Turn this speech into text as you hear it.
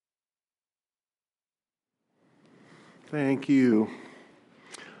Thank you.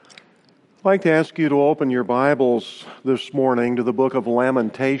 I'd like to ask you to open your Bibles this morning to the book of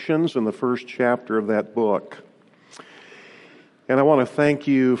Lamentations and the first chapter of that book. And I want to thank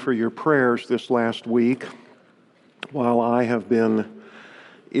you for your prayers this last week while I have been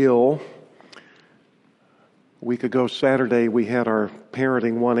ill. A week ago Saturday we had our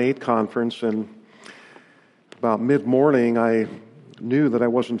Parenting 1-8 conference, and about mid-morning I knew that I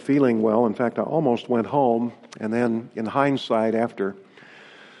wasn't feeling well. In fact, I almost went home, and then in hindsight, after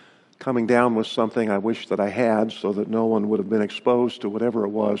coming down with something I wish that I had so that no one would have been exposed to whatever it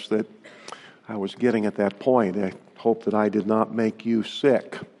was that I was getting at that point. I hope that I did not make you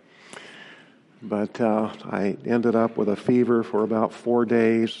sick. But I ended up with a fever for about 4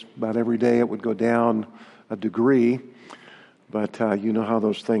 days. About every day it would go down a degree. But you know how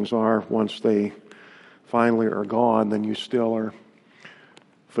those things are. Once they finally are gone, then you still are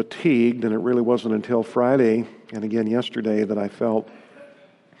fatigued. And it really wasn't until Friday and again yesterday that I felt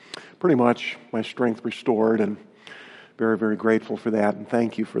pretty much my strength restored, and very, very grateful for that. And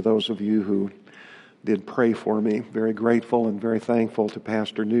thank you for those of you who did pray for me. Very grateful and very thankful to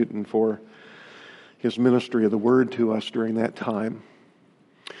Pastor Newton for his ministry of the Word to us during that time.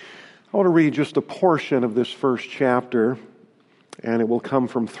 I want to read just a portion of this first chapter, and it will come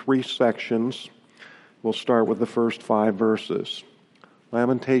from 3 sections. We'll start with the first 5 verses.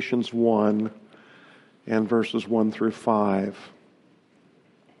 Lamentations 1 and verses 1 through 5.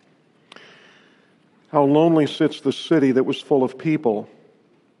 How lonely sits the city that was full of people.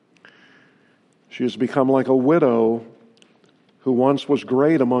 She has become like a widow who once was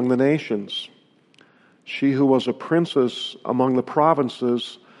great among the nations. She who was a princess among the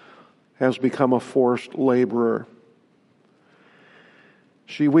provinces has become a forced laborer.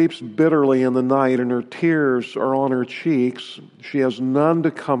 She weeps bitterly in the night, and her tears are on her cheeks. She has none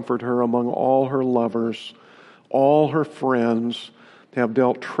to comfort her among all her lovers. All her friends have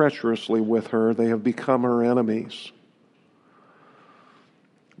dealt treacherously with her. They have become her enemies.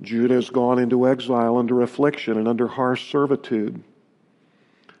 Judah has gone into exile under affliction and under harsh servitude.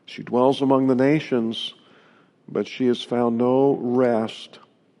 She dwells among the nations, but she has found no rest.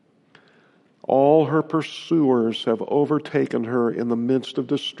 All her pursuers have overtaken her in the midst of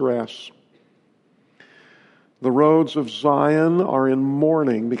distress. The roads of Zion are in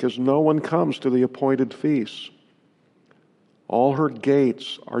mourning because no one comes to the appointed feasts. All her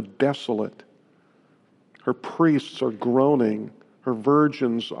gates are desolate. Her priests are groaning. Her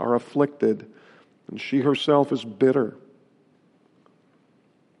virgins are afflicted, and she herself is bitter.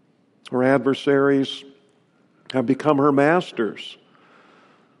 Her adversaries have become her masters.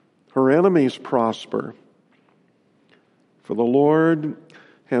 Her enemies prosper. For the Lord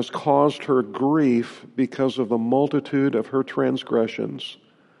has caused her grief because of the multitude of her transgressions.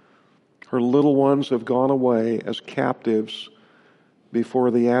 Her little ones have gone away as captives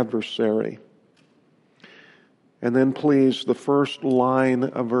before the adversary. And then please, the first line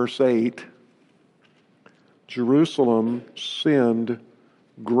of verse 8, Jerusalem sinned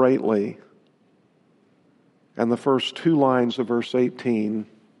greatly. And the first 2 lines of verse 18,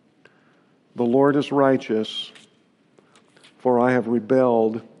 the Lord is righteous, for I have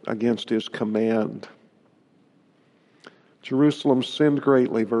rebelled against his command. Jerusalem sinned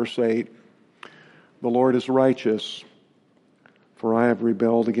greatly, verse 8. The Lord is righteous, for I have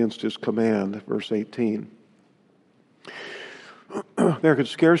rebelled against his command, verse 18. There could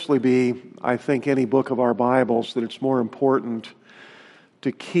scarcely be, I think, any book of our Bibles that it's more important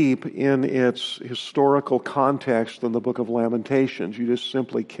to keep in its historical context than the book of Lamentations. You just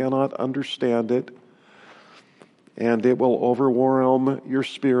simply cannot understand it, and it will overwhelm your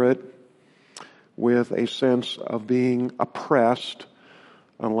spirit with a sense of being oppressed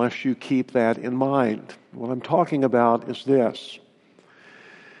unless you keep that in mind. What I'm talking about is this: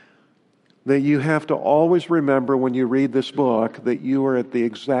 that you have to always remember when you read this book that you are at the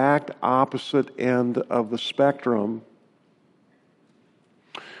exact opposite end of the spectrum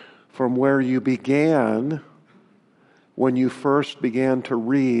from where you began when you first began to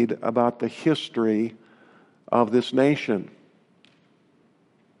read about the history of this nation.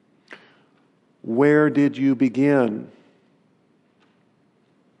 Where did you begin?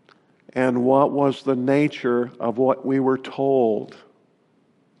 And what was the nature of what we were told?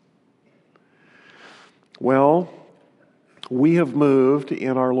 Well, we have moved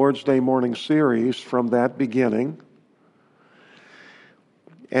in our Lord's Day morning series from that beginning,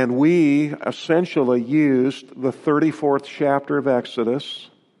 and we essentially used the 34th chapter of Exodus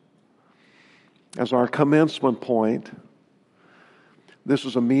as our commencement point. This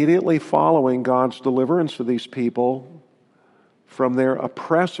is immediately following God's deliverance of these people from their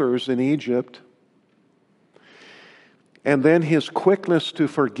oppressors in Egypt. and then his quickness to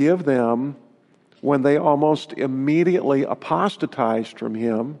forgive them when they almost immediately apostatized from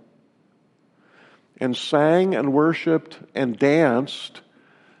him and sang and worshiped and danced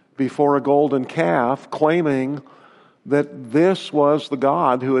before a golden calf, claiming that this was the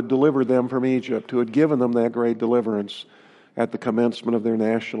God who had delivered them from Egypt, who had given them that great deliverance at the commencement of their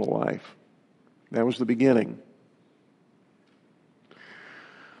national life. That was the beginning.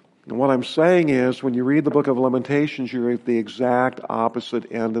 And what I'm saying is, when you read the book of Lamentations, you're at the exact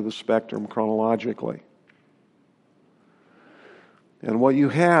opposite end of the spectrum chronologically. And what you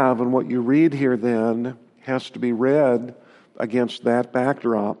have and what you read here then has to be read against that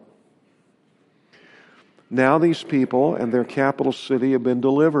backdrop. Now these people and their capital city have been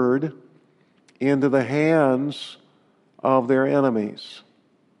delivered into the hands of their enemies.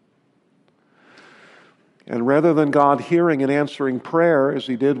 And rather than God hearing and answering prayer, as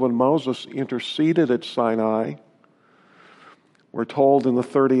he did when Moses interceded at Sinai, we're told in the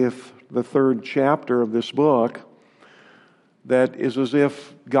 3rd chapter of this book, that is as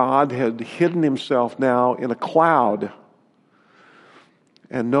if God had hidden himself now in a cloud,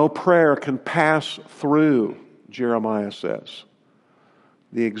 and no prayer can pass through, Jeremiah says.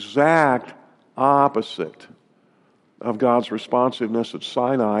 The exact opposite of God's responsiveness at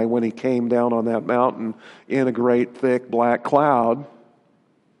Sinai when he came down on that mountain in a great thick black cloud,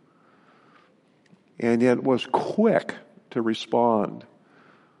 and yet was quick to respond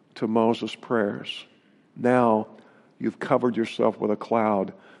to Moses' prayers. Now you've covered yourself with a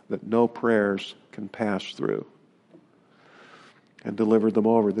cloud that no prayers can pass through, and delivered them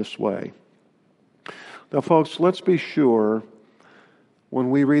over this way. Now, folks, let's be sure when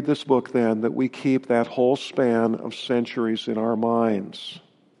we read this book then that we keep that whole span of centuries in our minds.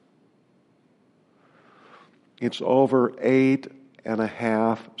 It's over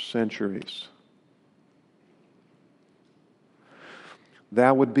 8.5 centuries.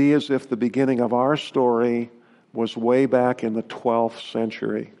 That would be as if the beginning of our story was way back in the 12th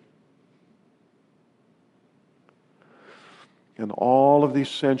century. And all of these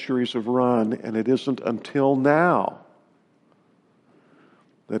centuries have run, and it isn't until now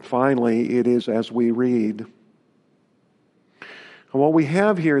that finally it is as we read. And what we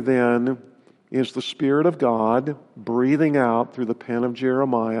have here then is the Spirit of God breathing out through the pen of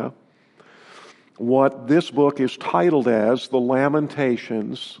Jeremiah what this book is titled as, the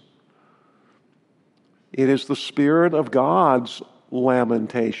Lamentations. It is the Spirit of God's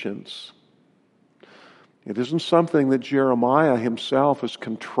lamentations. It isn't something that Jeremiah himself has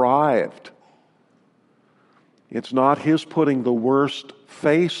contrived. It's not his putting the worst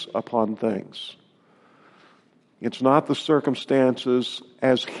face upon things. It's not the circumstances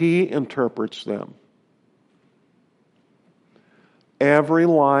as he interprets them. Every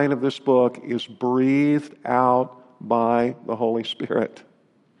line of this book is breathed out by the Holy Spirit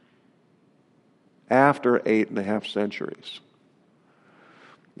after 8.5 centuries.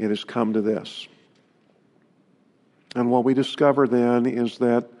 It has come to this. And what we discover then is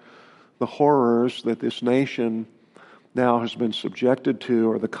that the horrors that this nation now has been subjected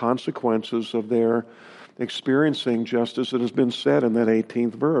to are the consequences of their experiencing, just as it has been said in that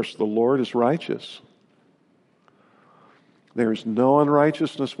 18th verse, the Lord is righteous. There is no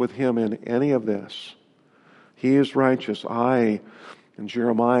unrighteousness with him in any of this. He is righteous. And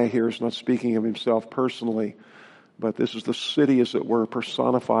Jeremiah here is not speaking of himself personally, but this is the city, as it were,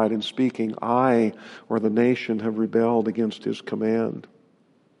 personified in speaking. I, or the nation, have rebelled against his command.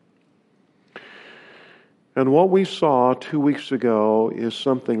 And what we saw 2 weeks ago is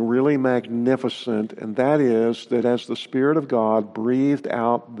something really magnificent, and that is that as the Spirit of God breathed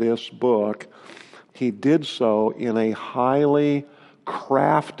out this book, he did so in a highly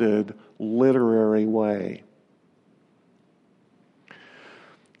crafted literary way.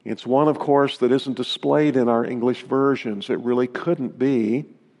 It's one, of course, that isn't displayed in our English versions. It really couldn't be.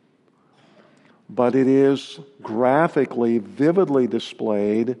 But it is graphically, vividly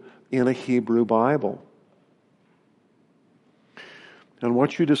displayed in a Hebrew Bible. And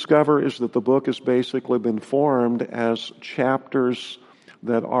what you discover is that the book has basically been formed as chapters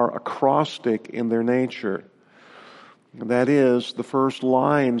that are acrostic in their nature. That is, the first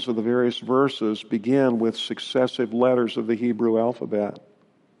lines of the various verses begin with successive letters of the Hebrew alphabet.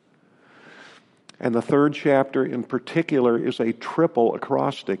 And the 3rd chapter in particular is a triple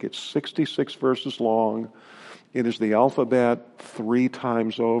acrostic. It's 66 verses long. It is the alphabet 3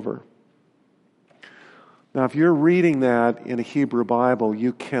 times over. Now, if you're reading that in a Hebrew Bible,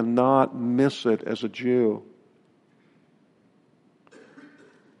 you cannot miss it as a Jew. It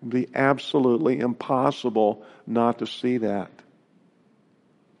would be absolutely impossible not to see that.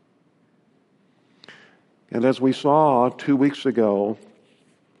 And as we saw 2 weeks ago,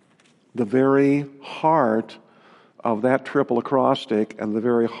 the very heart of that triple acrostic and the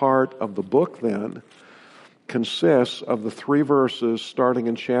very heart of the book then consists of the 3 verses starting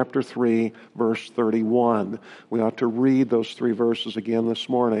in chapter 3, verse 31. We ought to read those 3 verses again this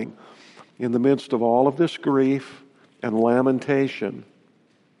morning. In the midst of all of this grief and lamentation,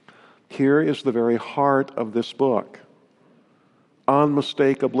 here is the very heart of this book,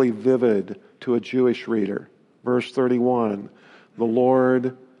 unmistakably vivid to a Jewish reader. Verse 31, the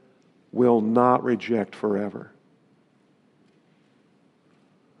Lord will not reject forever.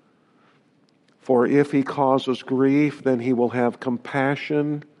 For if he causes grief, then he will have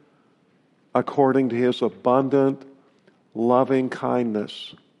compassion according to his abundant loving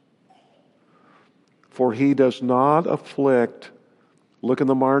kindness. For he does not afflict, look in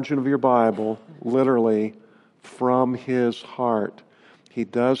the margin of your Bible, literally, from his heart. He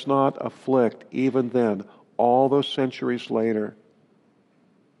does not afflict even then, all those centuries later.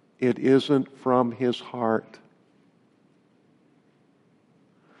 It isn't from his heart.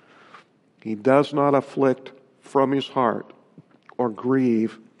 He does not afflict from his heart or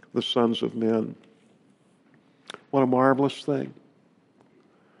grieve the sons of men. What a marvelous thing.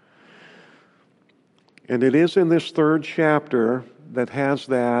 And it is in this 3rd chapter that has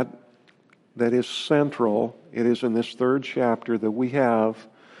that is central. It is in this 3rd chapter that we have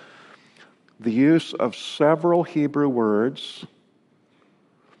the use of several Hebrew words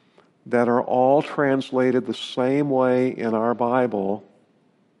that are all translated the same way in our Bible,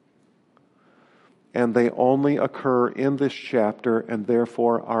 and they only occur in this chapter, and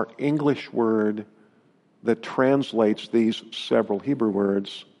therefore our English word that translates these several Hebrew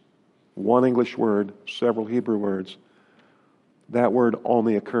words, one English word, several Hebrew words, that word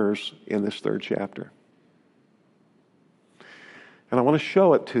only occurs in this 3rd chapter. And I want to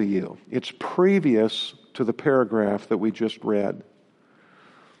show it to you. It's previous to the paragraph that we just read.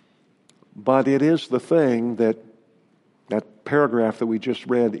 But it is the thing that paragraph that we just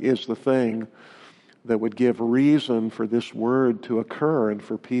read is the thing that would give reason for this word to occur and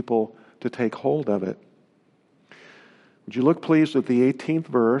for people to take hold of it. Would you look, please, at the 18th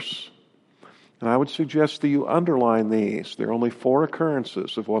verse? And I would suggest that you underline these. There are only 4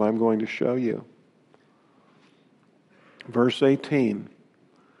 occurrences of what I'm going to show you. Verse 18.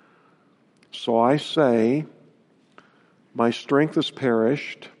 So I say, my strength is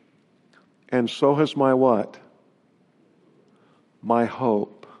perished, and so has my what? My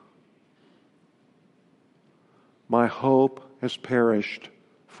hope. My hope has perished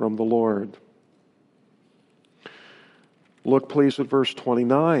from the Lord. Look, please, at verse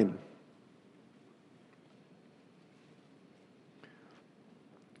 29.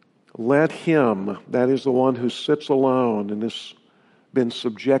 Let him, that is the one who sits alone and has been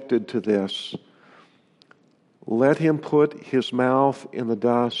subjected to this, let him put his mouth in the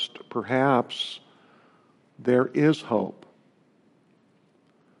dust. Perhaps there is hope.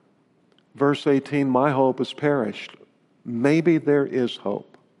 Verse 18, my hope is perished. Maybe there is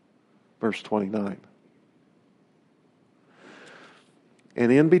hope. Verse 29.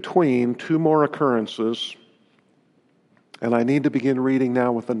 And in between, 2 more occurrences, and I need to begin reading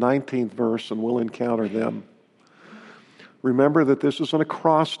now with the 19th verse, and we'll encounter them. Remember that this is an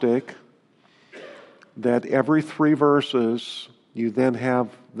acrostic, that every 3 verses, you then have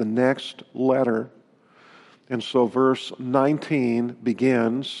the next letter. And so verse 19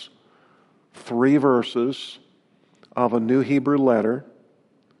 begins 3 verses of a new Hebrew letter.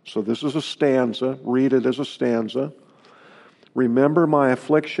 So this is a stanza. Read it as a stanza. Remember my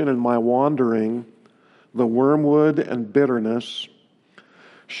affliction and my wandering, the wormwood and bitterness.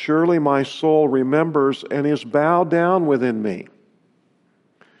 Surely my soul remembers and is bowed down within me.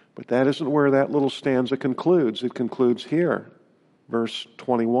 But that isn't where that little stanza concludes. It concludes here, verse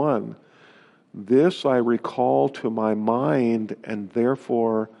 21. This I recall to my mind, and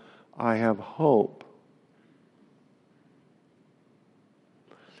therefore I have hope.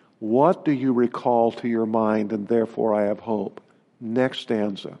 What do you recall to your mind, and therefore I have hope? Next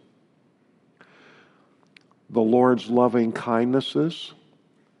stanza. The Lord's loving kindnesses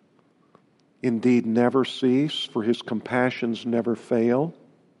indeed never cease, for his compassions never fail.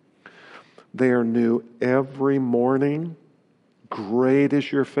 They are new every morning. Great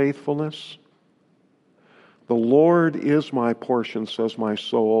is your faithfulness. The Lord is my portion, says my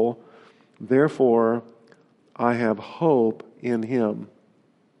soul. Therefore, I have hope in him.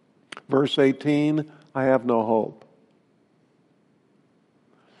 Verse 18, I have no hope.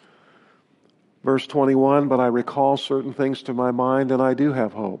 Verse 21, but I recall certain things to my mind, and I do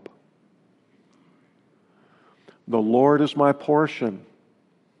have hope. The Lord is my portion.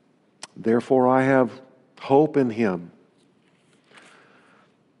 Therefore, I have Hope in Him.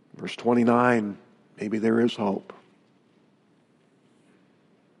 Verse 29, maybe there is hope.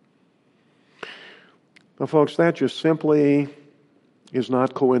 Now, folks, that just simply is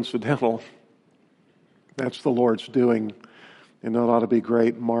not coincidental. That's the Lord's doing, and that ought to be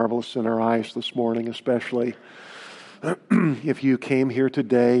great, marvelous in our eyes this morning, especially if you came here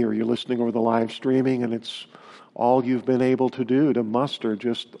today or you're listening over the live streaming and it's all you've been able to do to muster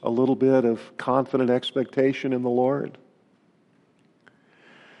just a little bit of confident expectation in the Lord.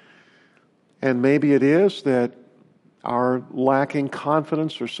 And maybe it is that our lacking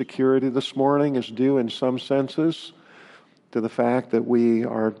confidence or security this morning is due in some senses to the fact that we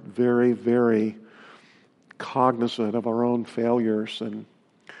are very, very cognizant of our own failures and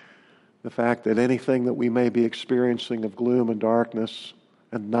the fact that anything that we may be experiencing of gloom and darkness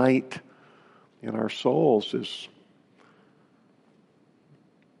and night in our souls is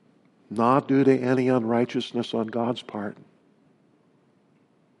not due to any unrighteousness on God's part.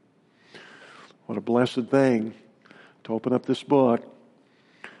 What a blessed thing to open up this book,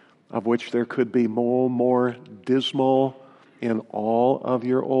 of which there could be more dismal in all of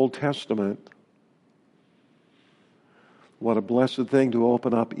your Old Testament. What a blessed thing to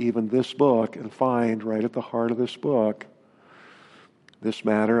open up even this book and find right at the heart of this book this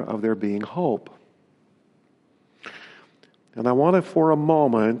matter of there being hope. And I want to, for a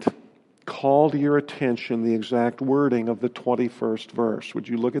moment, call to your attention the exact wording of the 21st verse. Would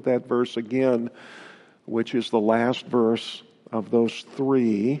you look at that verse again, which is the last verse of those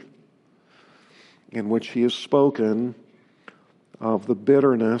three, in which he has spoken of the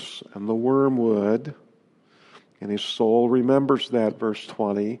bitterness and the wormwood, and his soul remembers that, verse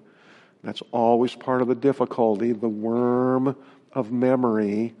 20. That's always part of the difficulty, the worm of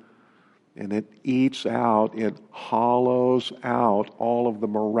memory, and it eats out, it hollows out all of the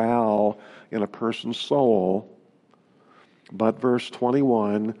morale in a person's soul. But verse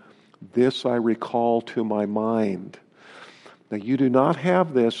 21, this I recall to my mind. Now, you do not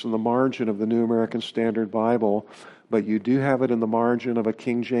have this in the margin of the New American Standard Bible, but you do have it in the margin of a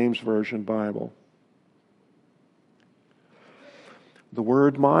King James Version Bible. The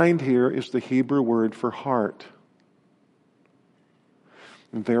word mind here is the Hebrew word for heart.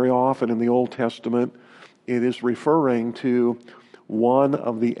 And very often in the Old Testament, it is referring to one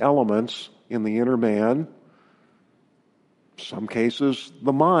of the elements in the inner man, some cases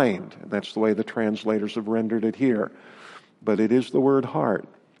the mind. And that's the way the translators have rendered it here. But it is the word heart.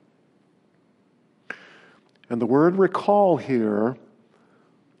 And the word recall here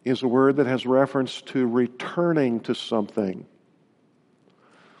is a word that has reference to returning to something.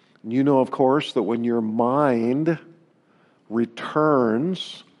 You know, of course, that when your mind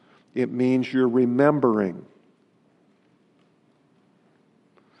returns, it means you're remembering.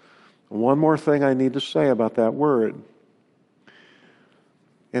 One more thing I need to say about that word.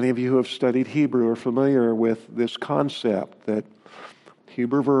 Any of you who have studied Hebrew are familiar with this concept that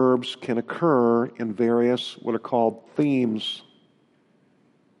Hebrew verbs can occur in various what are called themes.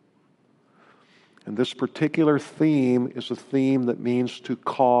 And this particular theme is a theme that means to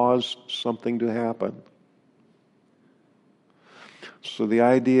cause something to happen. So the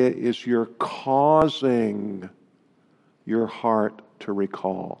idea is you're causing your heart to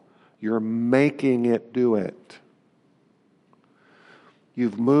recall. You're making it do it.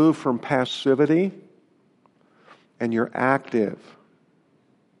 You've moved from passivity and you're active.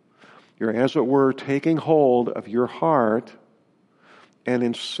 You're, as it were, taking hold of your heart and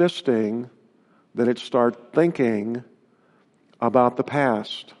insisting that it start thinking about the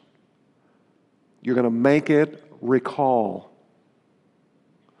past. You're going to make it recall.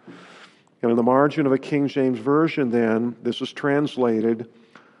 And in the margin of a King James Version, then, this is translated,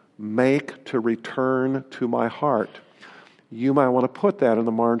 make to return to my heart. You might want to put that in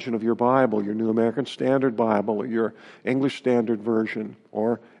the margin of your Bible, your New American Standard Bible, or your English Standard Version,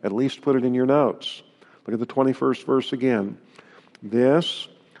 or at least put it in your notes. Look at the 21st verse again. This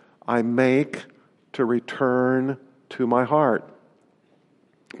I make to return to my heart.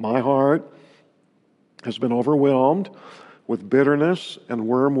 My heart has been overwhelmed with bitterness and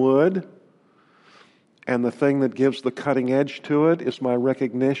wormwood, and the thing that gives the cutting edge to it is my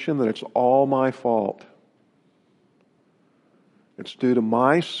recognition that it's all my fault. It's due to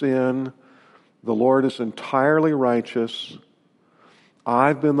my sin. The Lord is entirely righteous.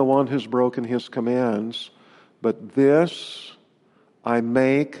 I've been the one who's broken His commands, but this I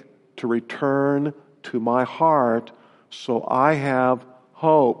make to return to my heart so I have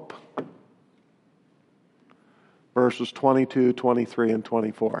hope. Verses 22, 23, and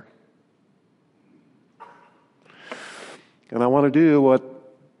 24. And I want to do what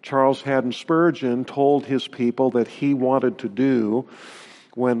Charles Haddon Spurgeon told his people that he wanted to do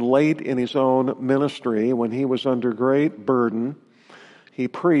when late in his own ministry, when he was under great burden. He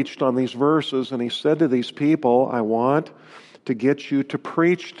preached on these verses, and he said to these people, I want to get you to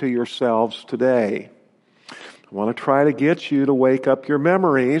preach to yourselves today. I want to try to get you to wake up your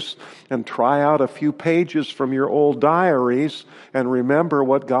memories and try out a few pages from your old diaries and remember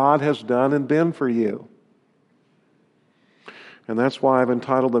what God has done and been for you. And that's why I've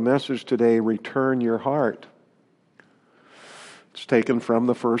entitled the message today, Return Your Heart. It's taken from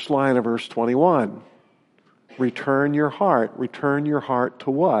the first line of verse 21. Return your heart. Return your heart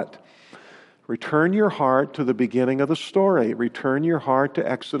to what? Return your heart to the beginning of the story. Return your heart to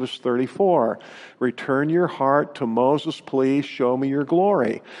Exodus 34. Return your heart to Moses' plea, show me your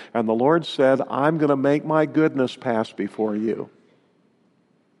glory. And the Lord said, I'm going to make my goodness pass before you.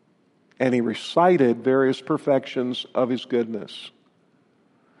 And he recited various perfections of his goodness.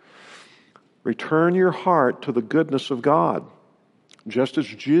 Return your heart to the goodness of God. Just as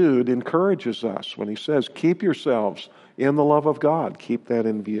Jude encourages us when he says, keep yourselves in the love of God. Keep that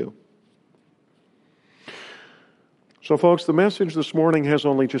in view. So, folks, the message this morning has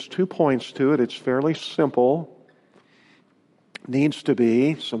only just 2 points to it. It's fairly simple. Needs to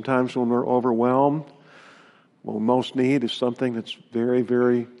be. Sometimes when we're overwhelmed, what we most need is something that's very,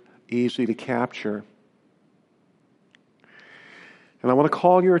 very easy to capture. And I want to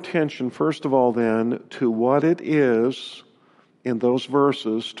call your attention, first of all, then, to what it is in those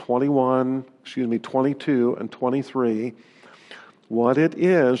verses 22 and 23, what it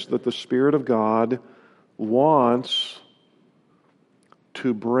is that the Spirit of God wants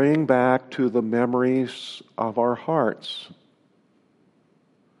to bring back to the memories of our hearts.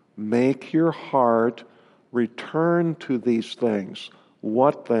 Make your heart return to these things.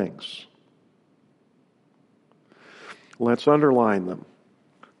 What things? Let's underline them.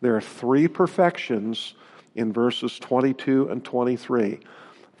 There are 3 perfections in verses 22 and 23.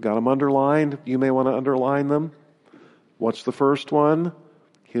 I've got them underlined. You may want to underline them. What's the first one?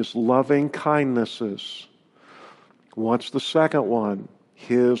 His loving kindnesses. What's the second one?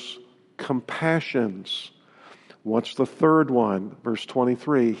 His compassions. What's the third one? Verse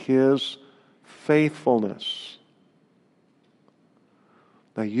 23, His faithfulness.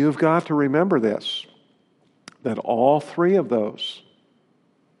 Now you've got to remember this, that all 3 of those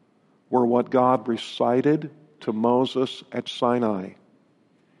were what God recited to Moses at Sinai.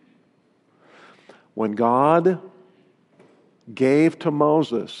 When God gave to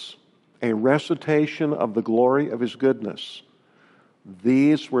Moses a recitation of the glory of His goodness,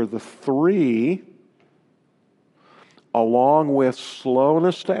 these were the 3, along with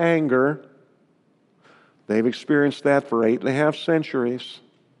slowness to anger. They've experienced that for 8.5 centuries.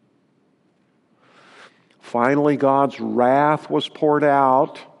 Finally, God's wrath was poured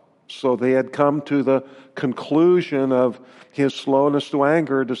out, so they had come to the conclusion of His slowness to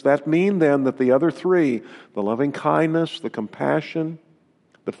anger. Does that mean then that the other 3, the loving kindness, the compassion,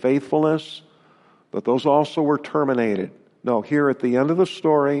 the faithfulness, that those also were terminated? No, here at the end of the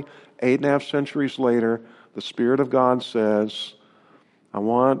story, 8.5 centuries later, the Spirit of God says, I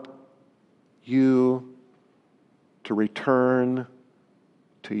want you to return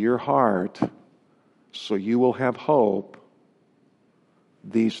to your heart so you will have hope.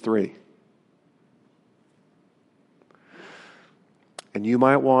 These 3. And you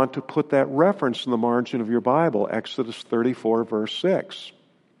might want to put that reference in the margin of your Bible, Exodus 34, verse 6.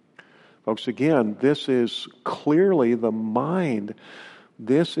 Folks, again, this is clearly the mind.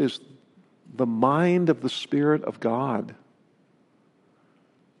 This is the mind of the Spirit of God.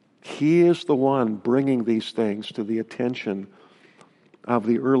 He is the one bringing these things to the attention of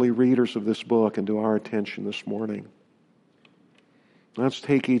the early readers of this book and to our attention this morning. Let's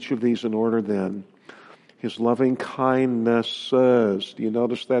take each of these in order then. His loving kindnesses. Do you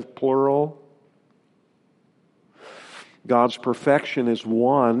notice that plural? God's perfection is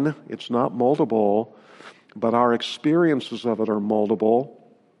one. It's not multiple, but our experiences of it are multiple,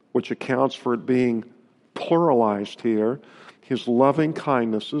 which accounts for it being pluralized here. His loving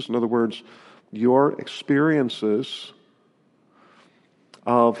kindnesses, in other words, your experiences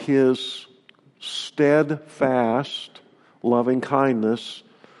of His steadfast loving kindness,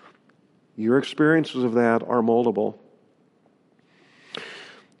 your experiences of that are multiple.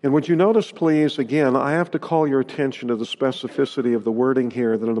 And would you notice, please, again, I have to call your attention to the specificity of the wording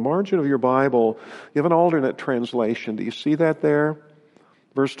here, that in the margin of your Bible, you have an alternate translation. Do you see that there?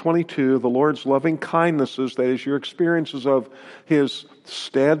 Verse 22, the Lord's loving kindnesses, that is your experiences of His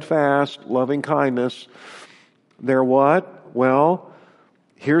steadfast loving kindness, they're what? Well,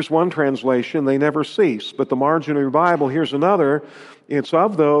 Here's one translation, they never cease. But the margin of your Bible, here's another. It's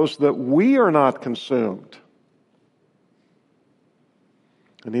of those that we are not consumed.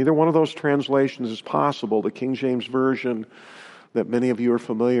 And either one of those translations is possible. The King James Version that many of you are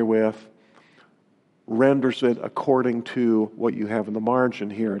familiar with renders it according to what you have in the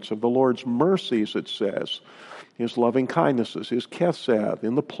margin here. It's of the Lord's mercies, it says, His loving kindnesses, His chesed,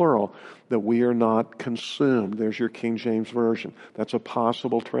 in the plural, that we are not consumed. There's your King James Version. That's a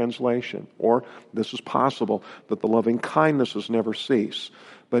possible translation. Or this is possible, that the loving kindnesses never cease.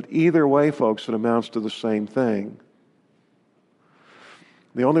 But either way, folks, it amounts to the same thing.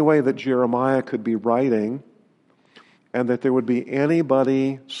 The only way that Jeremiah could be writing and that there would be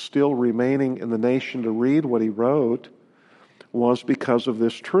anybody still remaining in the nation to read what he wrote was because of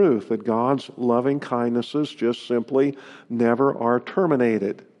this truth, that God's loving kindnesses just simply never are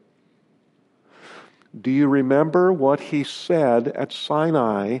terminated. Do you remember what he said at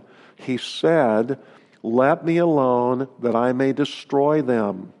Sinai? He said, "Let me alone that I may destroy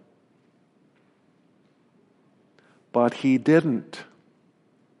them." But he didn't.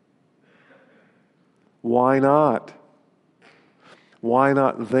 Why not? Why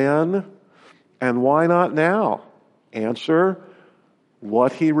not then? And why not now? Answer,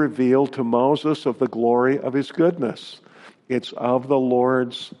 what he revealed to Moses of the glory of his goodness. It's of the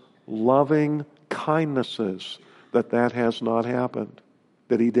Lord's loving kindnesses that has not happened,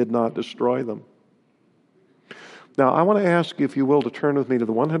 that he did not destroy them. Now, I want to ask you, if you will, to turn with me to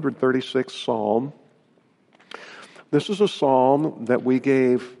the 136th Psalm. This is a psalm that we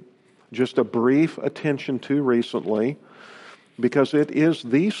gave just a brief attention to recently, because it is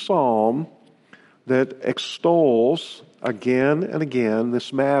the psalm that extols again and again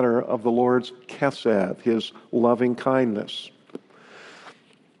this matter of the Lord's chesed, His loving kindness.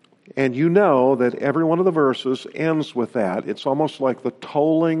 And you know that every one of the verses ends with that. It's almost like the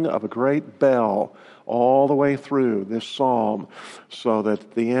tolling of a great bell all the way through this psalm, so that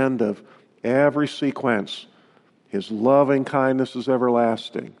at the end of every sequence, His loving kindness is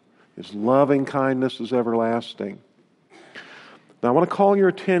everlasting. His loving kindness is everlasting. Now I want to call your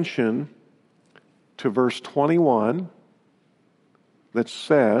attention to verse 21 that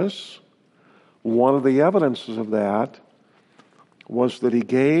says one of the evidences of that was that he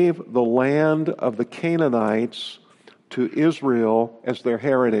gave the land of the Canaanites to Israel as their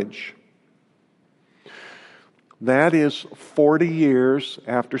heritage. That is 40 years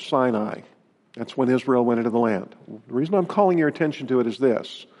after Sinai. That's when Israel went into the land. The reason I'm calling your attention to it is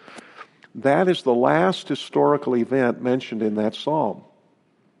this. That is the last historical event mentioned in that psalm.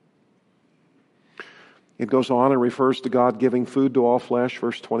 It goes on and refers to God giving food to all flesh,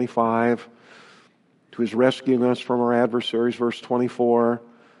 verse 25, to His rescuing us from our adversaries, verse 24,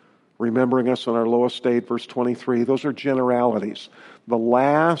 remembering us in our low estate, verse 23. Those are generalities. The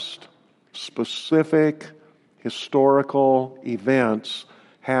last specific historical events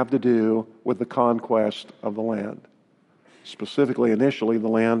have to do with the conquest of the land. Specifically, initially, the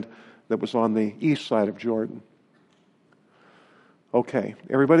land that was on the east side of Jordan. Okay,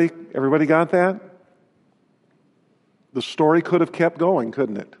 everybody got that? The story could have kept going,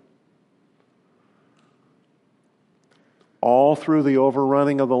 couldn't it? All through the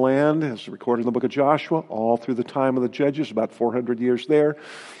overrunning of the land, as recorded in the book of Joshua, all through the time of the judges, about 400 years there,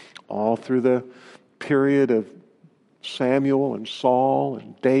 all through the period of Samuel and Saul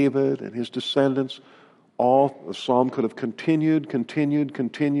and David and his descendants, the psalm could have continued.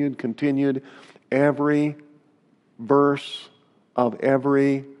 Every verse of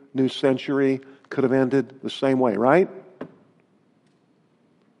every new century could have ended the same way, right?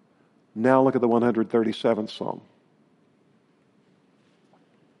 Now look at the 137th Psalm.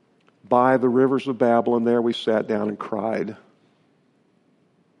 By the rivers of Babylon, there we sat down and cried.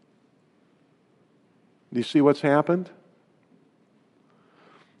 Do you see what's happened?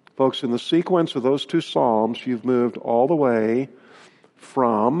 Folks, in the sequence of those two Psalms, you've moved all the way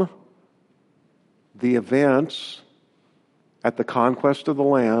from the events at the conquest of the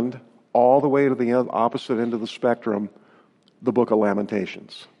land all the way to the opposite end of the spectrum, the book of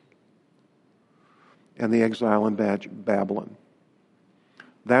Lamentations and the exile in Babylon.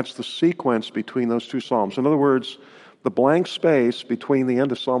 That's the sequence between those two Psalms. In other words, the blank space between the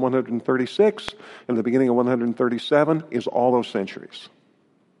end of Psalm 136 and the beginning of 137 is all those centuries.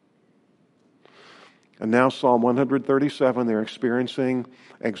 And now Psalm 137, they're experiencing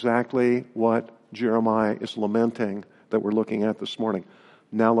exactly what Jeremiah is lamenting that we're looking at this morning.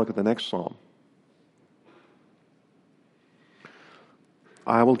 Now look at the next Psalm.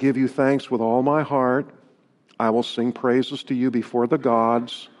 I will give you thanks with all my heart. I will sing praises to you before the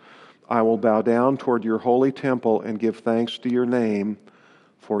gods. I will bow down toward your holy temple and give thanks to your name,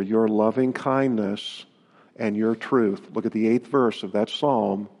 for your loving kindness and your truth. Look at the 8th verse of that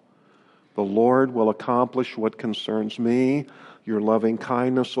psalm. The Lord will accomplish what concerns me. Your loving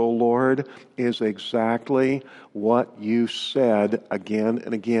kindness, O Lord, is exactly what you said again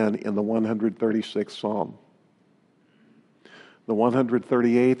and again in the 136th Psalm. The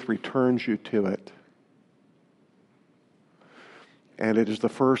 138th returns you to it. And it is the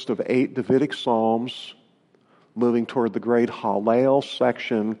first of 8 Davidic Psalms, moving toward the great Hallel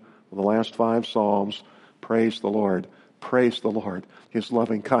section of the last 5 Psalms. Praise the Lord. Praise the Lord. His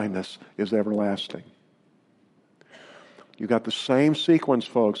loving kindness is everlasting. You got the same sequence,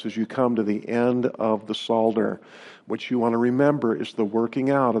 folks, as you come to the end of the Psalter, which you want to remember is the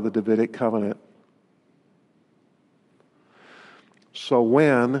working out of the Davidic covenant. So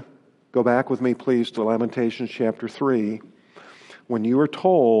go back with me please to Lamentations chapter 3, when you are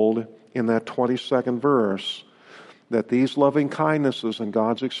told in that 22nd verse that these loving kindnesses and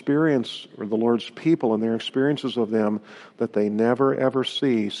God's experience, or the Lord's people and their experiences of them, that they never ever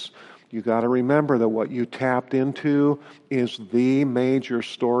cease, you got to remember that what you tapped into is the major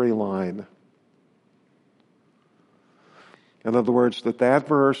storyline. In other words, that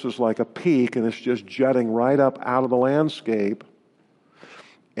verse is like a peak and it's just jutting right up out of the landscape,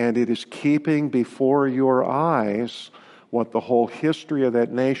 and it is keeping before your eyes what the whole history of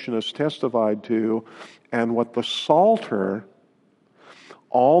that nation has testified to, and what the Psalter,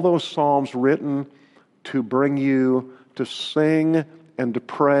 all those psalms written to bring you to sing and to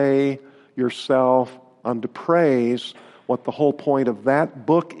pray yourself unto praise, what the whole point of that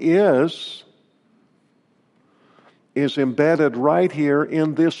book is embedded right here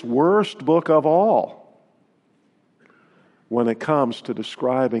in this worst book of all when it comes to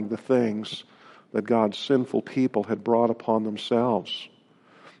describing the things that God's sinful people had brought upon themselves.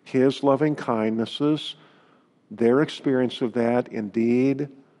 His loving kindnesses, their experience of that, indeed,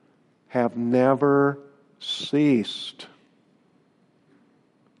 have never ceased.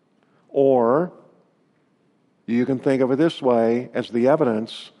 Or, you can think of it this way as the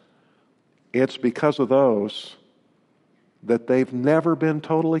evidence, it's because of those that they've never been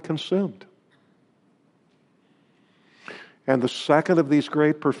totally consumed. And the second of these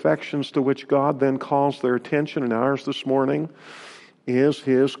great perfections to which God then calls their attention and ours this morning is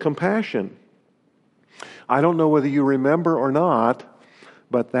His compassion. I don't know whether you remember or not,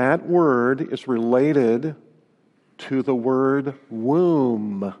 but that word is related to the word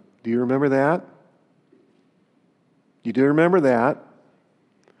womb. Do you remember that? You do remember that?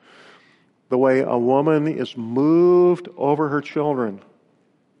 The way a woman is moved over her children.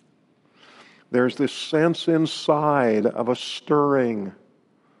 There's this sense inside of a stirring,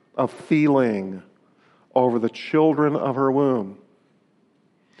 of feeling over the children of her womb.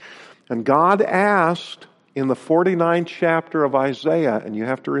 And God asked in the 49th chapter of Isaiah, and you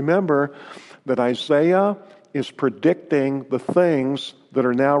have to remember that Isaiah is predicting the things that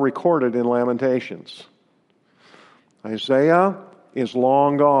are now recorded in Lamentations. Isaiah is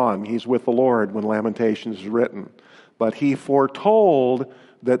long gone. He's with the Lord when Lamentations is written. But he foretold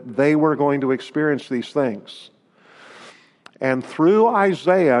that they were going to experience these things. And through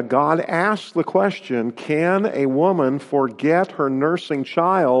Isaiah, God asked the question, can a woman forget her nursing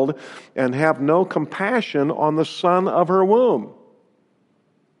child and have no compassion on the son of her womb?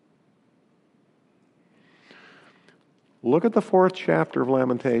 Look at the 4th chapter of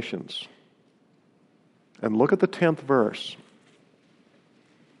Lamentations and look at the 10th verse.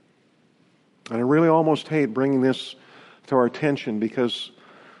 And I really almost hate bringing this to our attention because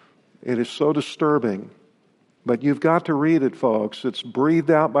it is so disturbing. But you've got to read it, folks. It's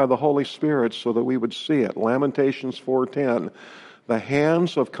breathed out by the Holy Spirit so that we would see it. Lamentations 4:10. The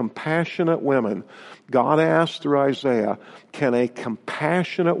hands of compassionate women. God asked through Isaiah, can a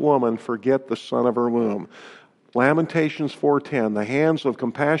compassionate woman forget the son of her womb? Lamentations 4:10. The hands of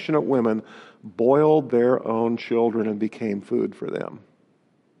compassionate women boiled their own children and became food for them.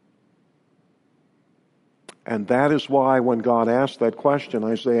 And that is why when God asked that question,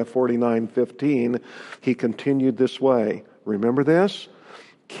 Isaiah 49:15, he continued this way. Remember this?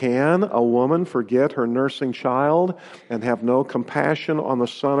 Can a woman forget her nursing child and have no compassion on the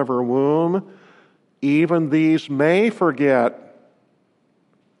son of her womb? Even these may forget.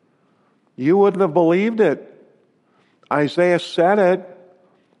 You wouldn't have believed it. Isaiah said it.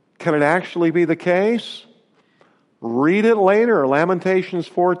 Can it actually be the case? Read it later, Lamentations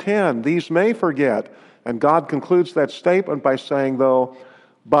 4:10. These may forget. And God concludes that statement by saying, though,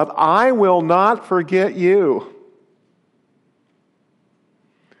 but I will not forget you.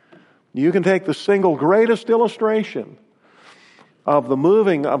 You can take the single greatest illustration of the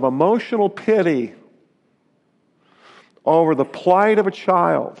moving of emotional pity over the plight of a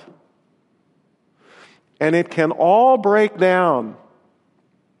child. And it can all break down.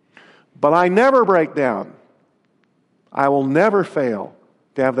 But I never break down. I will never fail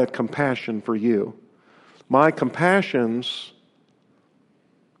to have that compassion for you. My compassions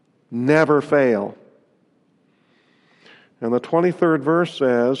never fail. And the 23rd verse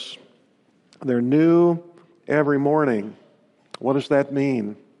says, they're new every morning. What does that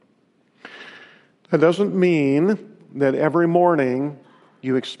mean? That doesn't mean that every morning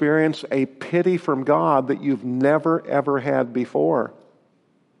you experience a pity from God that you've never, ever had before.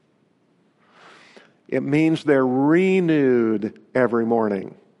 It means they're renewed every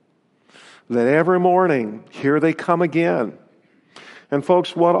morning. That every morning, here they come again. And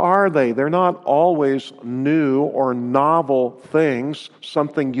folks, what are they? They're not always new or novel things,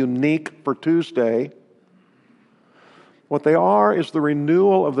 something unique for Tuesday. What they are is the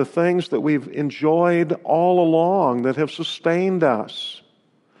renewal of the things that we've enjoyed all along, that have sustained us.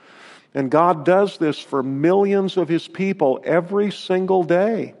 And God does this for millions of His people every single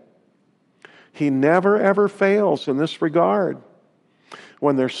day. He never, ever fails in this regard.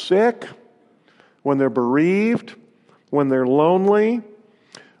 When they're sick, when they're bereaved, when they're lonely,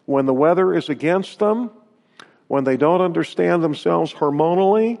 when the weather is against them, when they don't understand themselves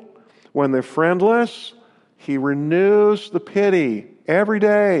hormonally, when they're friendless, He renews the pity every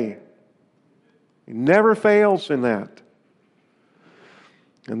day. He never fails in that.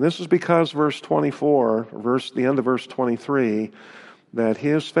 And this is because verse 24, the end of verse 23, that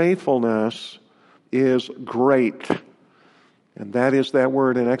His faithfulness is great. And that is that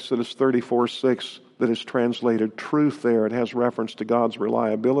word in Exodus 34:6 that is translated truth there. It has reference to God's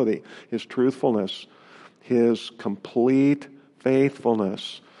reliability, His truthfulness, His complete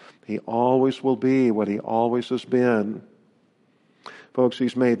faithfulness. He always will be what He always has been. Folks,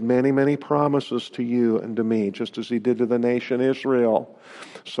 He's made many, many promises to you and to me, just as He did to the nation Israel.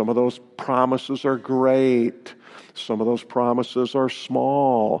 Some of those promises are great. Some of those promises are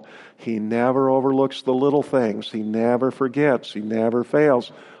small. He never overlooks the little things. He never forgets. He never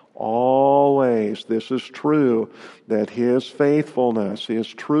fails. Always, this is true, that His faithfulness, His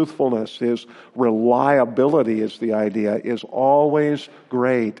truthfulness, His reliability is the idea, is always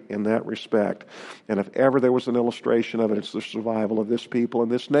great in that respect. And if ever there was an illustration of it, it's the survival of this people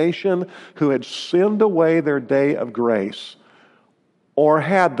and this nation who had sinned away their day of grace. Or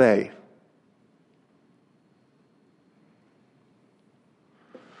had they?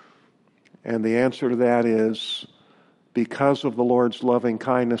 And the answer to that is, because of the Lord's loving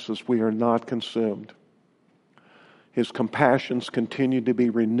kindnesses, we are not consumed. His compassions continue to be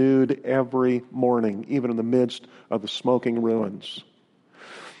renewed every morning, even in the midst of the smoking ruins.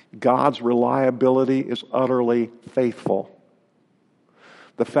 God's reliability is utterly faithful.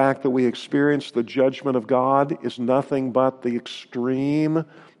 The fact that we experience the judgment of God is nothing but the extreme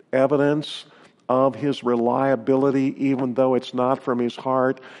evidence of His reliability, even though it's not from His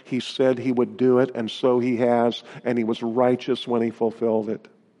heart. He said He would do it, and so He has, and He was righteous when He fulfilled it.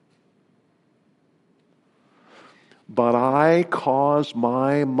 But I cause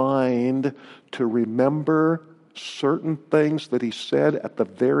my mind to remember certain things that He said at the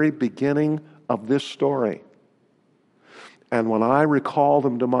very beginning of this story. And when I recall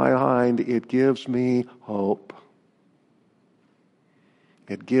them to my mind, it gives me hope.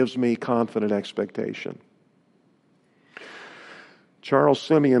 It gives me confident expectation. Charles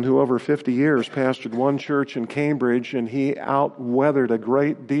Simeon, who over 50 years pastored one church in Cambridge, and he outweathered a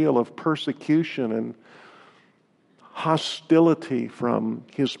great deal of persecution and hostility from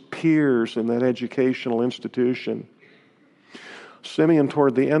his peers in that educational institution. Simeon,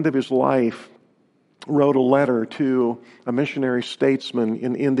 toward the end of his life, wrote a letter to a missionary statesman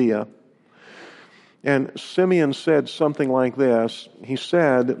in India. And Simeon said something like this. He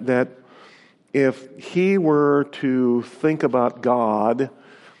said that if he were to think about God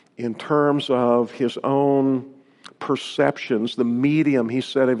in terms of his own perceptions, the medium, he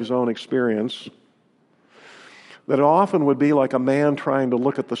said, of his own experience, that it often would be like a man trying to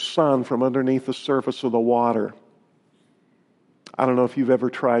look at the sun from underneath the surface of the water. I don't know if you've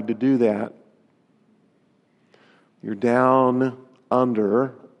ever tried to do that. You're down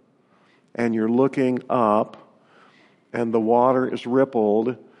under, and you're looking up, and the water is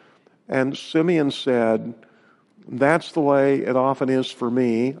rippled. And Simeon said, that's the way it often is for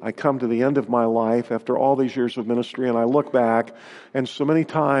me. I come to the end of my life after all these years of ministry, and I look back, and so many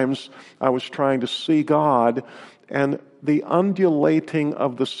times I was trying to see God, and the undulating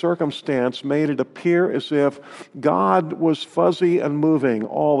of the circumstance made it appear as if God was fuzzy and moving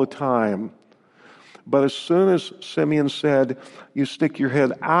all the time. But as soon as Simeon said, you stick your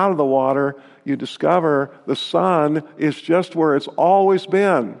head out of the water, you discover the sun is just where it's always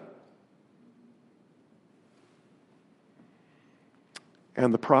been.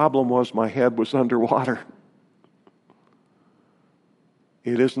 And the problem was my head was underwater.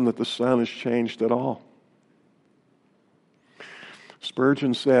 It isn't that the sun has changed at all.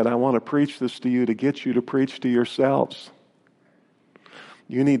 Spurgeon said, I want to preach this to you to get you to preach to yourselves.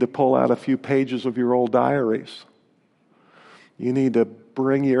 You need to pull out a few pages of your old diaries. You need to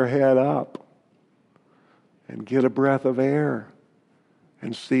bring your head up and get a breath of air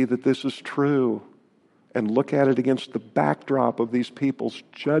and see that this is true and look at it against the backdrop of these people's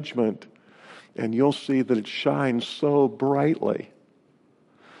judgment, and you'll see that it shines so brightly.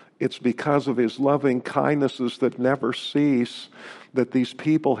 It's because of His loving kindnesses that never cease that these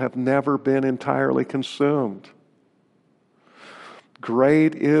people have never been entirely consumed.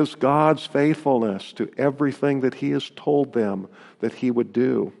 Great is God's faithfulness to everything that He has told them that He would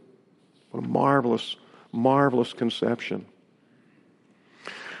do. What a marvelous, marvelous conception.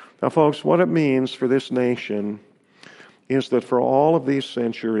 Now, folks, what it means for this nation is that for all these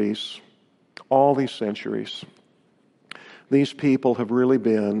centuries, these people have really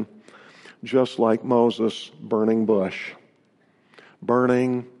been just like Moses' burning bush.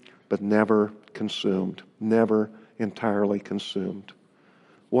 Burning, but never consumed. Never entirely consumed.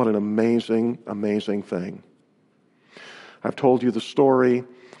 What an amazing, amazing thing. I've told you the story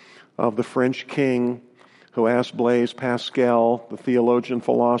of the French king who asked Blaise Pascal, the theologian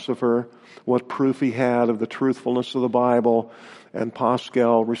philosopher, what proof he had of the truthfulness of the Bible. And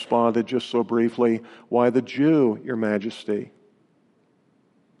Pascal responded just so briefly, "Why, the Jew, Your Majesty."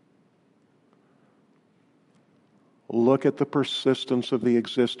 Look at the persistence of the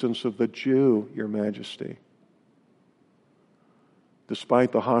existence of the Jew, Your Majesty.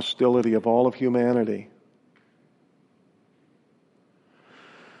 Despite the hostility of all of humanity.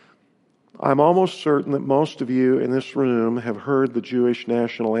 I'm almost certain that most of you in this room have heard the Jewish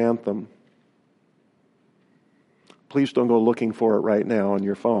national anthem. Please don't go looking for it right now on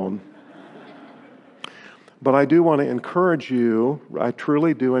your phone. But I do want to encourage you, I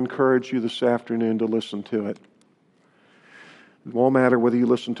truly do encourage you this afternoon to listen to it. It won't matter whether you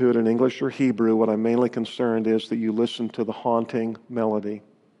listen to it in English or Hebrew. What I'm mainly concerned is that you listen to the haunting melody.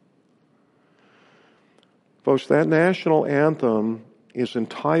 Folks, that national anthem is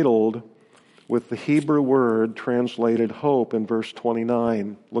entitled with the Hebrew word translated hope in verse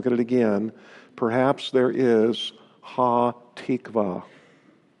 29. Look at it again. Perhaps there is ha-tikvah.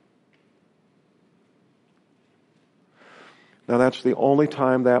 Now that's the only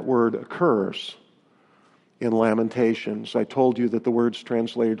time that word occurs in Lamentations. I told you that the words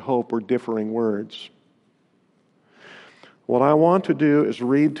translated hope were differing words. What I want to do is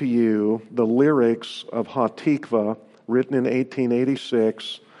read to you the lyrics of Ha-Tikvah, written in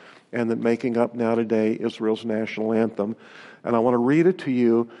 1886, and that making up now today Israel's national anthem. And I want to read it to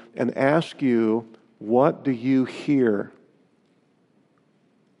you and ask you, what do you hear?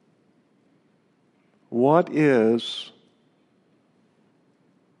 What is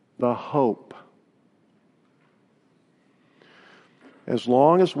the hope? As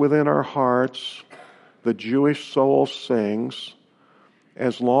long as within our hearts the Jewish soul sings,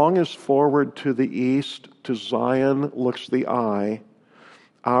 as long as forward to the east to Zion looks the eye,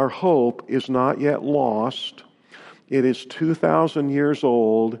 our hope is not yet lost. It is 2,000 years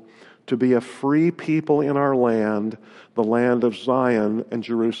old to be a free people in our land, the land of Zion and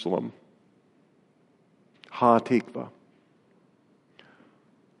Jerusalem. Ha-Tikvah.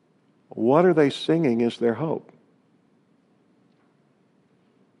 What are they singing is their hope?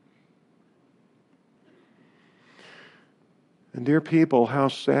 And dear people, how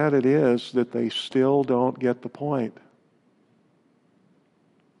sad it is that they still don't get the point.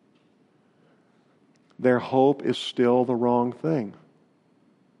 Their hope is still the wrong thing.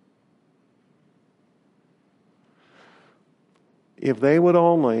 If they would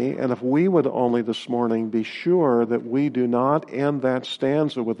only, and if we would only this morning be sure that we do not end that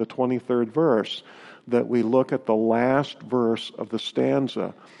stanza with the 23rd verse, that we look at the last verse of the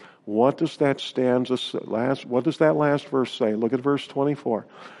stanza. What does that last verse say? Look at verse 24.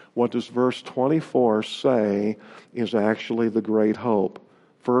 What does verse 24 say is actually the great hope.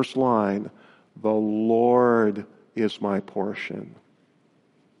 First line, the Lord is my portion.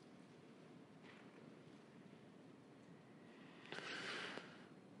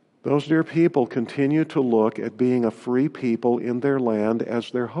 Those dear people continue to look at being a free people in their land as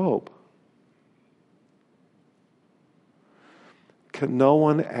their hope. Can no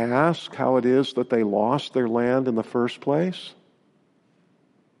one ask how it is that they lost their land in the first place?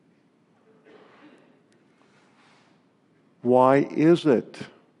 Why is it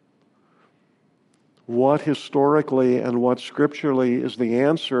what historically and what scripturally is the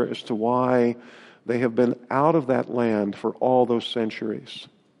answer as to why they have been out of that land for all those centuries.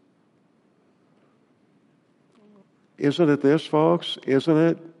 Isn't it this, folks? Isn't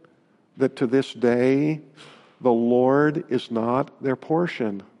it that to this day, the Lord is not their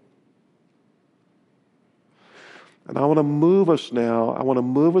portion? And I want to move us now. I want to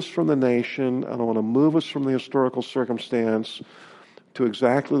move us from the nation, and I want to move us from the historical circumstance to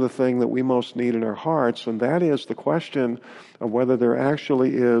exactly the thing that we most need in our hearts, and that is the question of whether there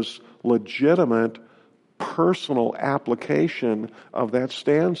actually is legitimate personal application of that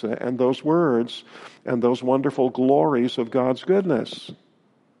stanza and those words and those wonderful glories of God's goodness.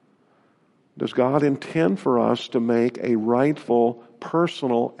 Does God intend for us to make a rightful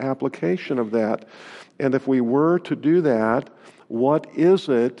personal application of that? And if we were to do that, what is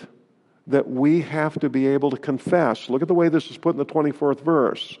it that we have to be able to confess? Look at the way this is put in the 21st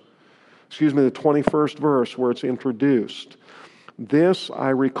verse, where it's introduced. This I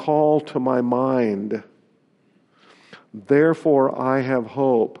recall to my mind. Therefore I have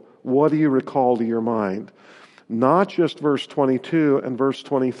hope. What do you recall to your mind? Not just verse 22 and verse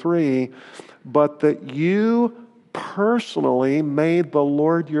 23, but that you personally made the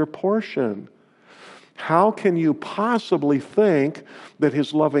Lord your portion. How can you possibly think that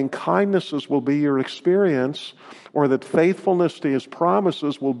His loving kindnesses will be your experience, or that faithfulness to His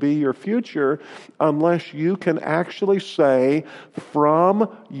promises will be your future, unless you can actually say from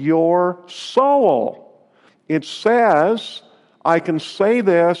your soul? It says, I can say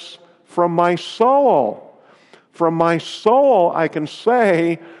this from my soul. From my soul I can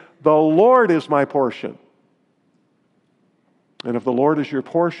say, the Lord is my portion. And if the Lord is your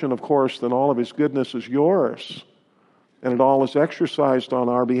portion, of course, then all of His goodness is yours. And it all is exercised on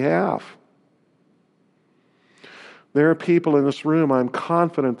our behalf. There are people in this room, I'm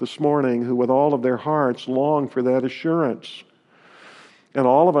confident this morning, who with all of their hearts long for that assurance. And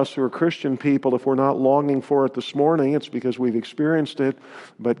all of us who are Christian people, if we're not longing for it this morning, it's because we've experienced it.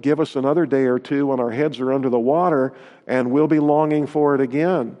 But give us another day or two when our heads are under the water, and we'll be longing for it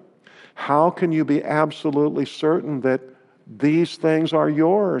again. How can you be absolutely certain that these things are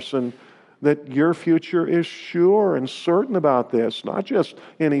yours and that your future is sure and certain about this, not just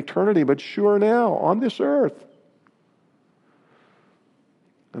in eternity, but sure now on this earth?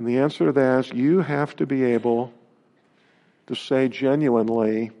 And the answer to that is you have to be able to say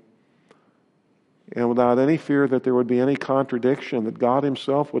genuinely and without any fear that there would be any contradiction, that God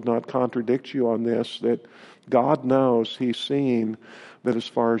Himself would not contradict you on this, that God knows, He's seen, that as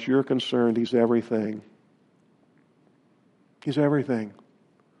far as you're concerned, He's everything. He's everything.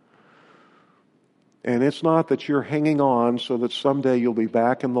 And it's not that you're hanging on so that someday you'll be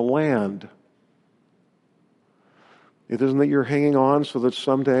back in the land. It isn't that you're hanging on so that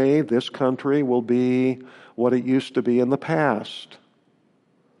someday this country will be what it used to be in the past,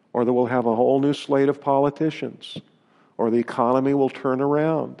 or that we'll have a whole new slate of politicians, or the economy will turn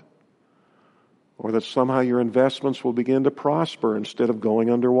around, or that somehow your investments will begin to prosper instead of going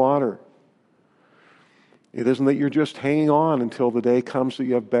underwater. It isn't that you're just hanging on until the day comes that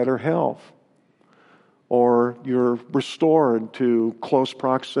you have better health, or you're restored to close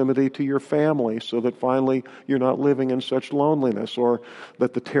proximity to your family so that finally you're not living in such loneliness, or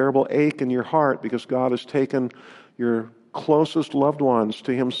that the terrible ache in your heart because God has taken your closest loved ones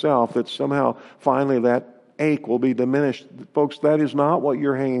to Himself, that somehow finally that ache will be diminished. Folks, that is not what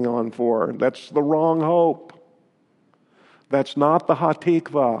you're hanging on for. That's the wrong hope. That's not the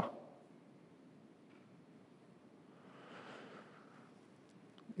Hatikvah.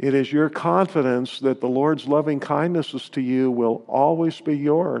 It is your confidence that the Lord's loving kindnesses to you will always be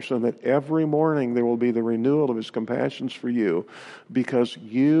yours, and that every morning there will be the renewal of His compassions for you, because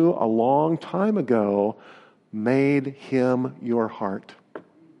you, a long time ago, made Him your heart.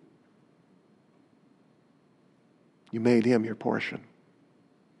 You made Him your portion.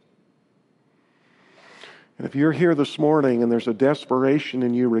 And if you're here this morning and there's a desperation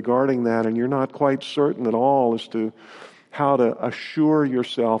in you regarding that, and you're not quite certain at all as to how to assure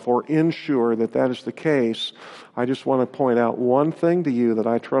yourself or ensure that that is the case, I just want to point out one thing to you that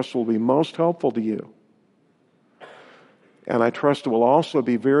I trust will be most helpful to you. And I trust it will also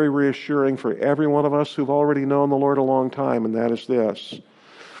be very reassuring for every one of us who've already known the Lord a long time, and that is this.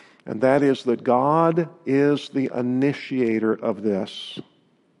 And that is that God is the initiator of this.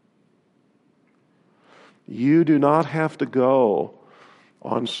 You do not have to go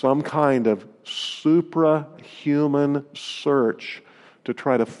on some kind of suprahuman search to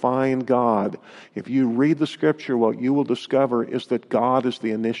try to find God. If you read the Scripture, what you will discover is that God is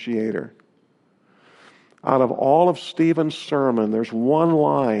the initiator. Out of all of Stephen's sermon, there's one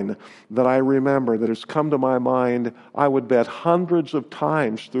line that I remember that has come to my mind, I would bet hundreds of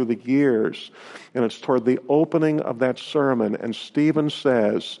times through the years. And it's toward the opening of that sermon. And Stephen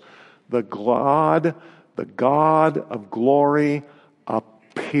says, the God of glory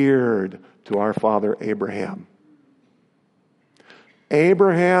appeared to our father Abraham.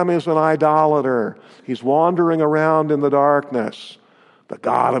 Abraham is an idolater. He's wandering around in the darkness. The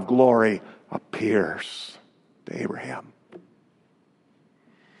God of glory appears to Abraham.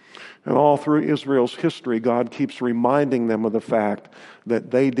 And all through Israel's history, God keeps reminding them of the fact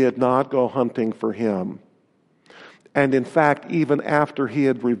that they did not go hunting for him. And in fact, even after he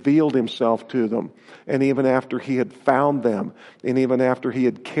had revealed himself to them, and even after he had found them, and even after he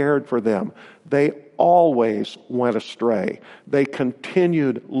had cared for them, they always went astray. They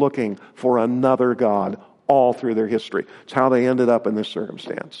continued looking for another God all through their history. It's how they ended up in this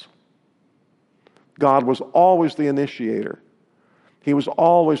circumstance. God was always the initiator. He was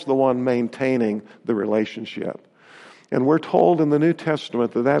always the one maintaining the relationship. And we're told in the New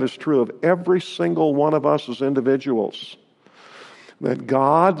Testament that that is true of every single one of us as individuals. That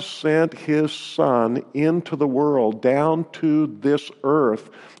God sent his Son into the world, down to this earth,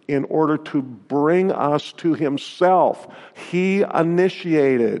 in order to bring us to himself. He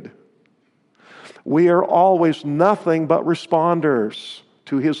initiated. We are always nothing but responders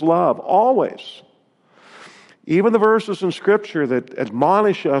to his love, always. Even the verses in Scripture that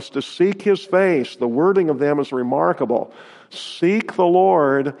admonish us to seek his face, the wording of them is remarkable. Seek the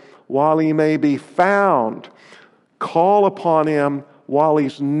Lord while he may be found. Call upon him while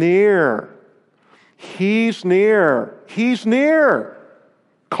he's near. He's near. He's near.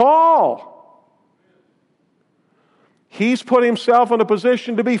 Call. He's put himself in a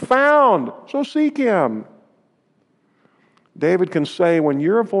position to be found. So seek him. David can say, when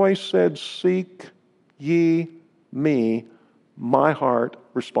your voice said, seek ye me, my heart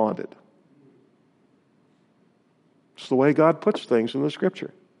responded. It's the way God puts things in the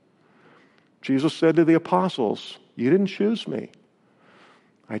Scripture. Jesus said to the apostles, you didn't choose me.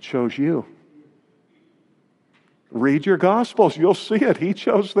 I chose you. Read your Gospels. You'll see it. He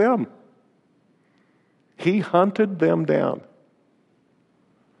chose them. He hunted them down.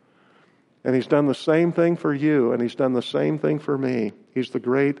 And he's done the same thing for you, and he's done the same thing for me. He's the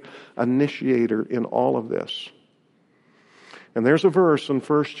great initiator in all of this. And there's a verse in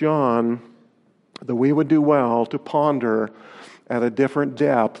 1 John that we would do well to ponder at a different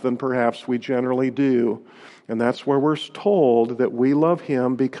depth than perhaps we generally do. And that's where we're told that we love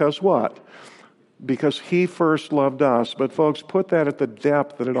him because what? Because he first loved us. But folks, put that at the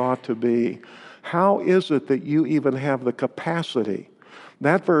depth that it ought to be. How is it that you even have the capacity?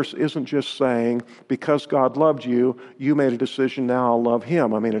 That verse isn't just saying, because God loved you, you made a decision, now I'll love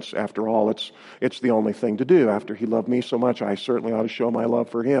him. I mean, after all, it's the only thing to do. After he loved me so much, I certainly ought to show my love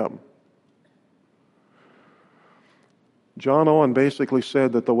for him. John Owen basically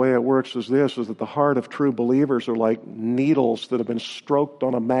said that the way it works is this, is that the heart of true believers are like needles that have been stroked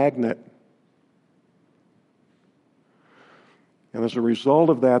on a magnet. And as a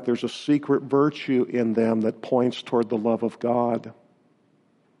result of that, there's a secret virtue in them that points toward the love of God.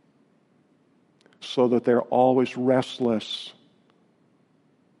 So that they're always restless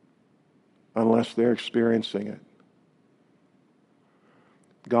unless they're experiencing it.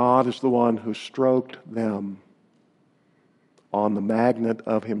 God is the one who stroked them on the magnet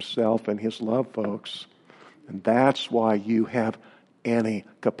of himself and his love, folks. And that's why you have any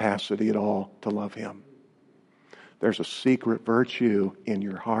capacity at all to love him. There's a secret virtue in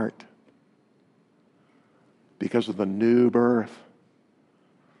your heart because of the new birth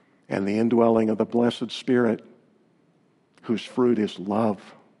and the indwelling of the blessed Spirit, whose fruit is love.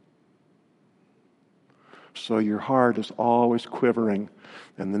 So your heart is always quivering,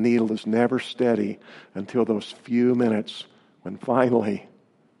 and the needle is never steady until those few minutes when finally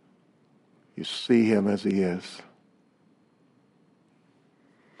you see him as he is.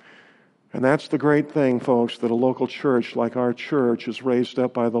 And that's the great thing, folks, that a local church like our church is raised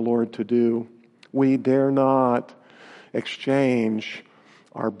up by the Lord to do. We dare not exchange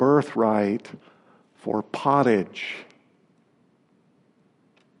our birthright for pottage.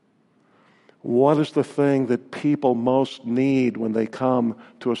 What is the thing that people most need when they come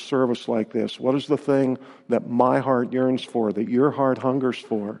to a service like this? What is the thing that my heart yearns for, that your heart hungers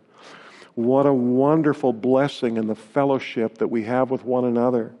for? What a wonderful blessing in the fellowship that we have with one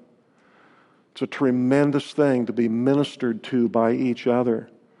another. It's a tremendous thing to be ministered to by each other.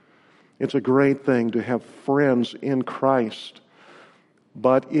 It's a great thing to have friends in Christ.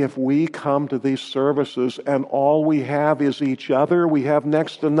 But if we come to these services and all we have is each other, we have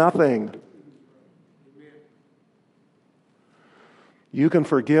next to nothing. You can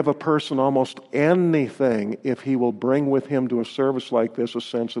forgive a person almost anything if he will bring with him to a service like this a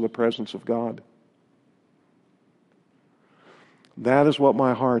sense of the presence of God. That is what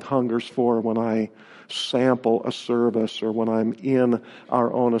my heart hungers for when I sample a service or when I'm in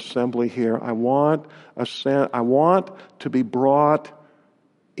our own assembly here. I want to be brought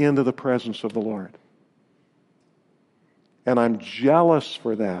into the presence of the Lord. And I'm jealous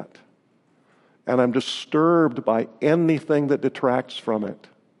for that. And I'm disturbed by anything that detracts from it.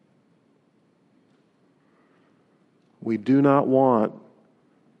 We do not want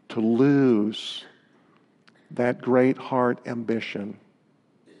to lose that great heart ambition.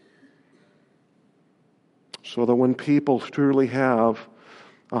 So that when people truly have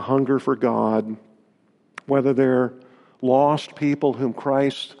a hunger for God, whether they're lost people whom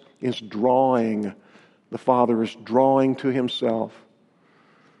Christ is drawing, the Father is drawing to Himself,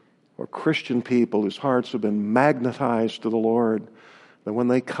 or Christian people whose hearts have been magnetized to the Lord, that when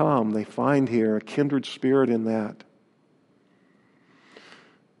they come, they find here a kindred spirit in that.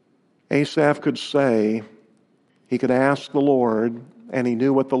 Asaph could say, he could ask the Lord, and he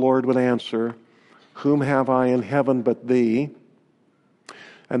knew what the Lord would answer, "Whom have I in heaven but Thee?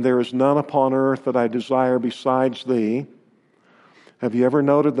 And there is none upon earth that I desire besides Thee." Have you ever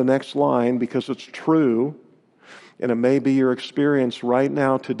noted the next line? Because it's true, and it may be your experience right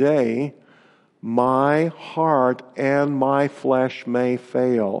now today. My heart and my flesh may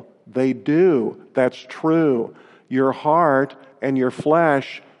fail. They do. That's true. Your heart and your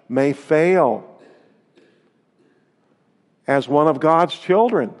flesh may fail as one of God's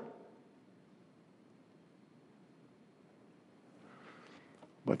children.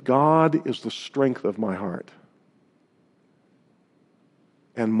 But God is the strength of my heart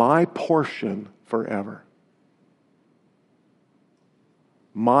and my portion forever.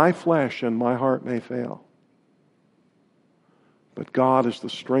 My flesh and my heart may fail, but God is the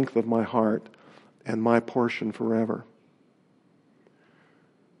strength of my heart and my portion forever.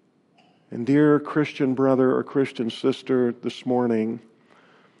 And dear Christian brother or Christian sister, this morning,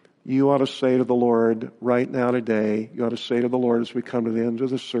 you ought to say to the Lord right now today, you ought to say to the Lord as we come to the end of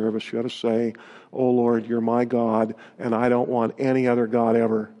the service, you ought to say, "Oh Lord, You're my God, and I don't want any other God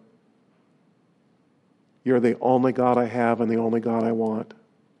ever. You're the only God I have and the only God I want.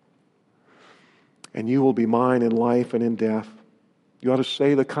 And You will be mine in life and in death." You ought to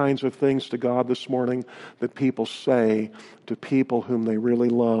say the kinds of things to God this morning that people say to people whom they really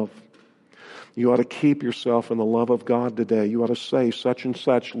love. You ought to keep yourself in the love of God today. You ought to say such and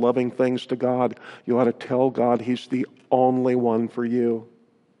such loving things to God. You ought to tell God He's the only one for you.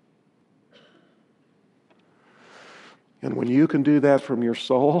 And when you can do that from your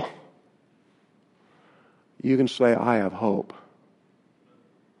soul, you can say, "I have hope."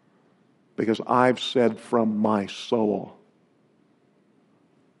 Because I've said from my soul,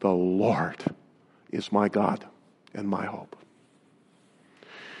 "The Lord is my God and my hope."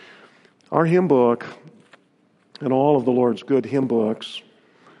 Our hymn book and all of the Lord's good hymn books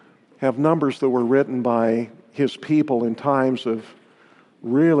have numbers that were written by His people in times of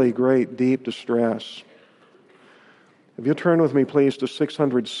really great, deep distress. If you'll turn with me, please, to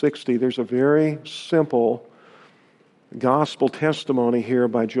 660, there's a very simple gospel testimony here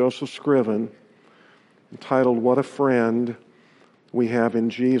by Joseph Scriven entitled, "What a Friend We Have in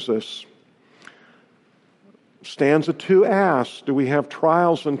Jesus." Stanza 2 asks, do we have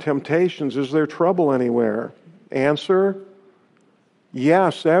trials and temptations? Is there trouble anywhere? Answer,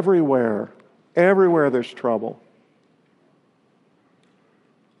 yes, everywhere. Everywhere there's trouble.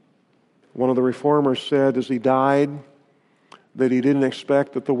 One of the reformers said as he died that he didn't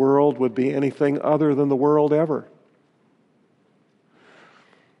expect that the world would be anything other than the world ever.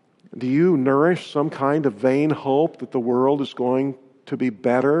 Do you nourish some kind of vain hope that the world is going to be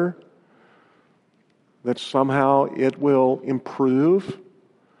better? That somehow it will improve?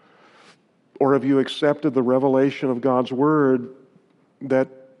 Or have you accepted the revelation of God's Word that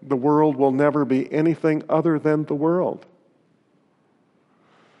the world will never be anything other than the world?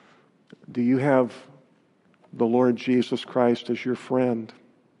 Do you have the Lord Jesus Christ as your friend?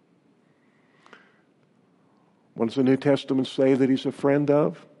 What does the New Testament say that He's a friend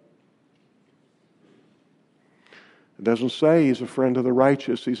of? It doesn't say He's a friend of the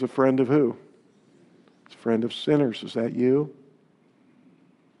righteous. He's a friend of who? He's a friend of sinners. Is that you?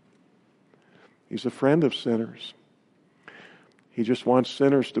 He's a friend of sinners. He just wants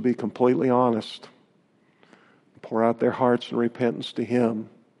sinners to be completely honest, pour out their hearts in repentance to Him,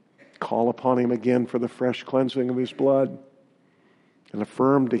 call upon Him again for the fresh cleansing of His blood, and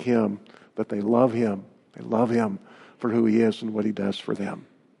affirm to Him that they love Him. They love Him for who He is and what He does for them.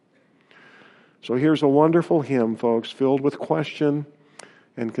 So here's a wonderful hymn, folks, filled with question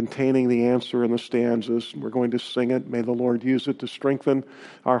and containing the answer in the stanzas. We're going to sing it. May the Lord use it to strengthen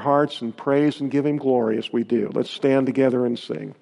our hearts and praise and give Him glory as we do. Let's stand together and sing.